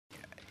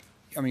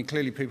I mean,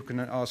 clearly people can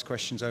ask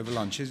questions over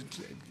lunch.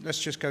 Let's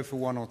just go for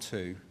one or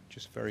two,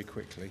 just very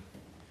quickly.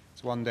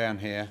 There's one down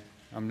here.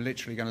 I'm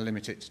literally going to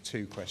limit it to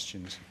 2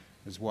 questions.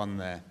 There's one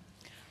there.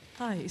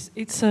 Hi,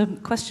 it's a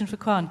question for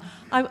Kuan.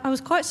 I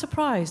was quite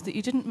surprised that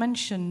you didn't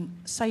mention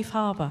safe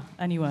harbour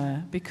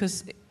anywhere,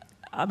 because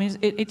I mean,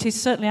 it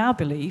is certainly our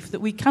belief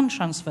that we can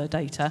transfer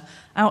data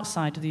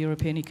outside of the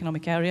European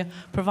Economic Area,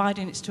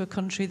 providing it's to a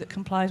country that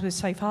complies with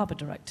Safe Harbour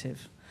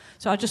Directive.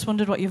 So I just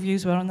wondered what your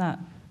views were on that.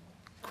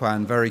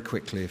 Kuan, very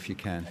quickly, if you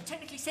can.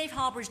 Technically, safe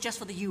harbour is just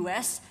for the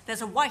US.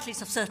 There's a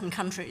whitelist of certain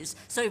countries.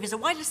 So if it's a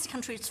whitelisted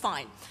country, it's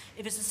fine.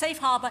 If it's a safe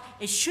harbour,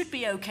 it should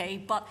be okay,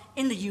 but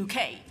in the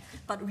UK.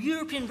 But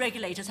European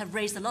regulators have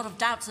raised a lot of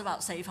doubts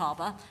about safe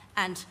harbour,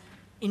 and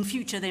in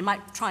future they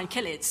might try and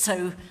kill it.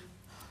 So,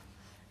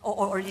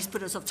 or at least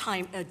put a sort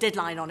of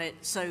deadline on it.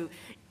 So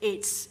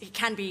it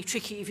can be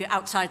tricky if you're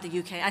outside the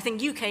UK. I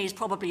think UK is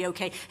probably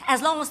okay,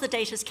 as long as the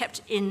data is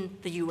kept in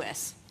the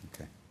US.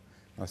 Okay.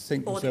 I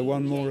think, is there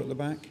one more at the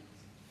back?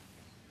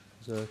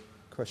 There's a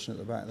question at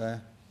the back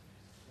there.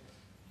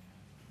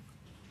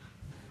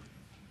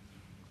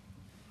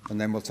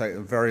 And then we'll take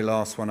the very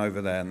last one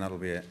over there, and that'll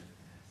be it.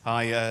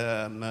 Hi,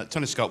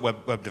 Tony Scott,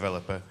 web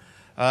developer.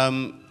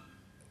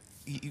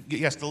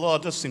 Yes, the law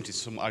does seem to be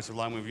somewhat out of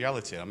line with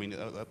reality. I mean,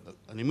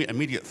 an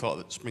immediate thought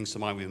that springs to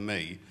mind with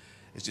me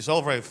is it's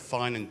all very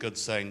fine and good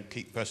saying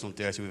keep personal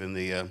data within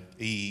the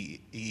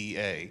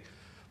EEA,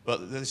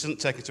 but this doesn't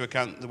take into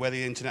account the way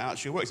the internet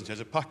actually works in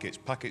terms of packets.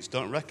 Packets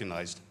don't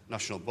recognise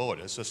national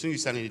borders, so as soon as you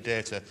send any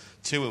data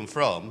to and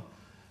from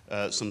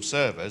some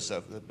servers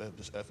that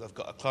have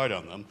got a cloud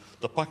on them,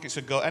 the packets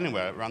could go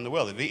anywhere around the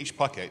world. If each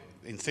packet,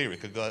 in theory,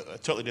 could go a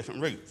totally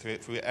different route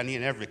through any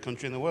and every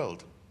country in the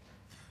world.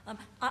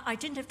 I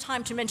didn't have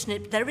time to mention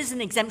it, but there is an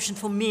exemption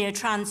for mere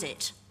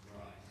transit.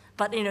 Right.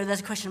 But, you know,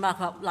 there's a question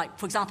about, like,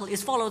 for example,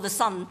 is follow the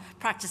sun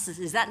practices,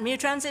 is that mere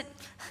transit?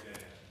 Yeah.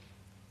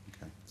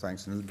 Okay,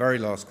 thanks. And the very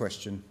last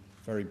question,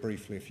 very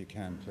briefly, if you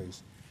can,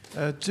 please.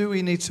 Do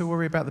we need to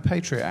worry about the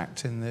Patriot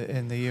Act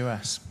in the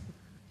US?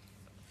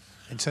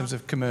 In terms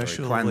of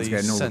commercially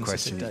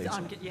sensitive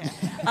data?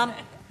 Yeah.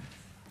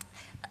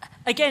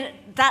 Again,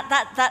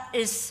 that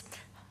is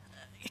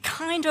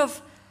kind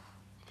of...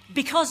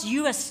 Because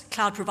US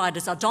cloud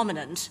providers are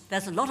dominant,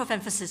 there's a lot of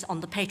emphasis on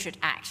the Patriot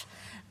Act.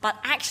 But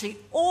actually,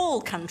 all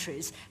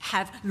countries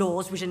have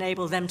laws which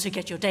enable them to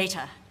get your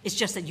data. It's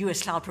just that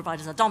US cloud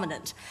providers are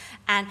dominant.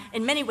 And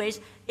in many ways,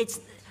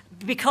 it's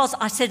because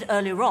I said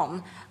earlier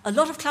on, a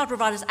lot of cloud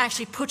providers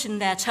actually put in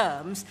their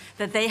terms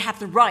that they have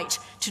the right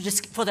to,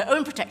 for their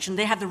own protection,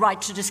 they have the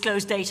right to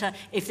disclose data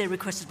if they're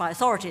requested by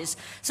authorities.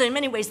 So in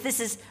many ways,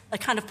 this is a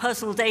kind of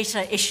personal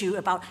data issue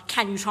about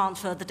can you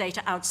transfer the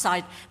data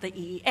outside the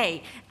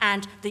EEA.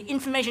 And the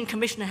Information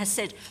Commissioner has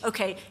said,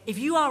 okay, if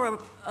you are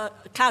a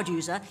cloud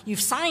user,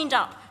 you've signed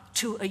up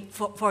to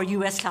for a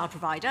US cloud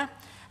provider,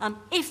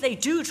 if they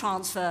do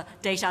transfer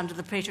data under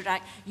the Patriot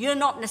Act, you're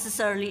not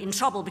necessarily in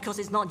trouble because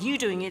it's not you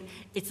doing it,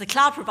 it's the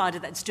cloud provider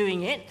that's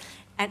doing it.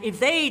 And if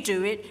they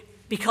do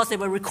it because they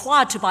were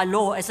required to by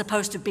law as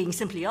opposed to being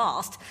simply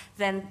asked,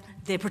 then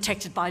they're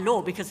protected by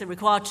law because they're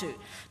required to.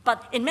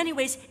 But in many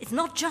ways, it's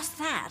not just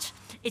that.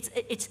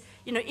 It's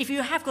you know, if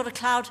you have got a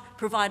cloud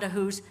provider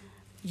who's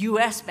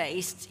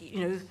US-based,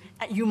 you know,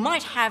 you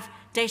might have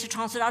data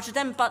transferred out to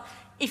them, but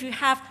if you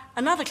have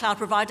another cloud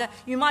provider,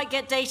 you might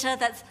get data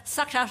that's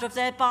sucked out of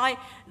there by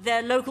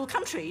their local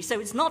country. So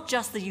it's not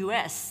just the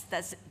US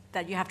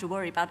that you have to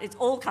worry about. It's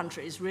all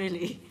countries,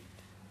 really.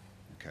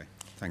 Okay,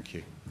 thank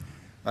you.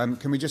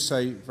 Can we just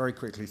say very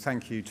quickly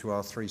thank you to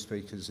our 3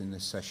 speakers in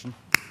this session.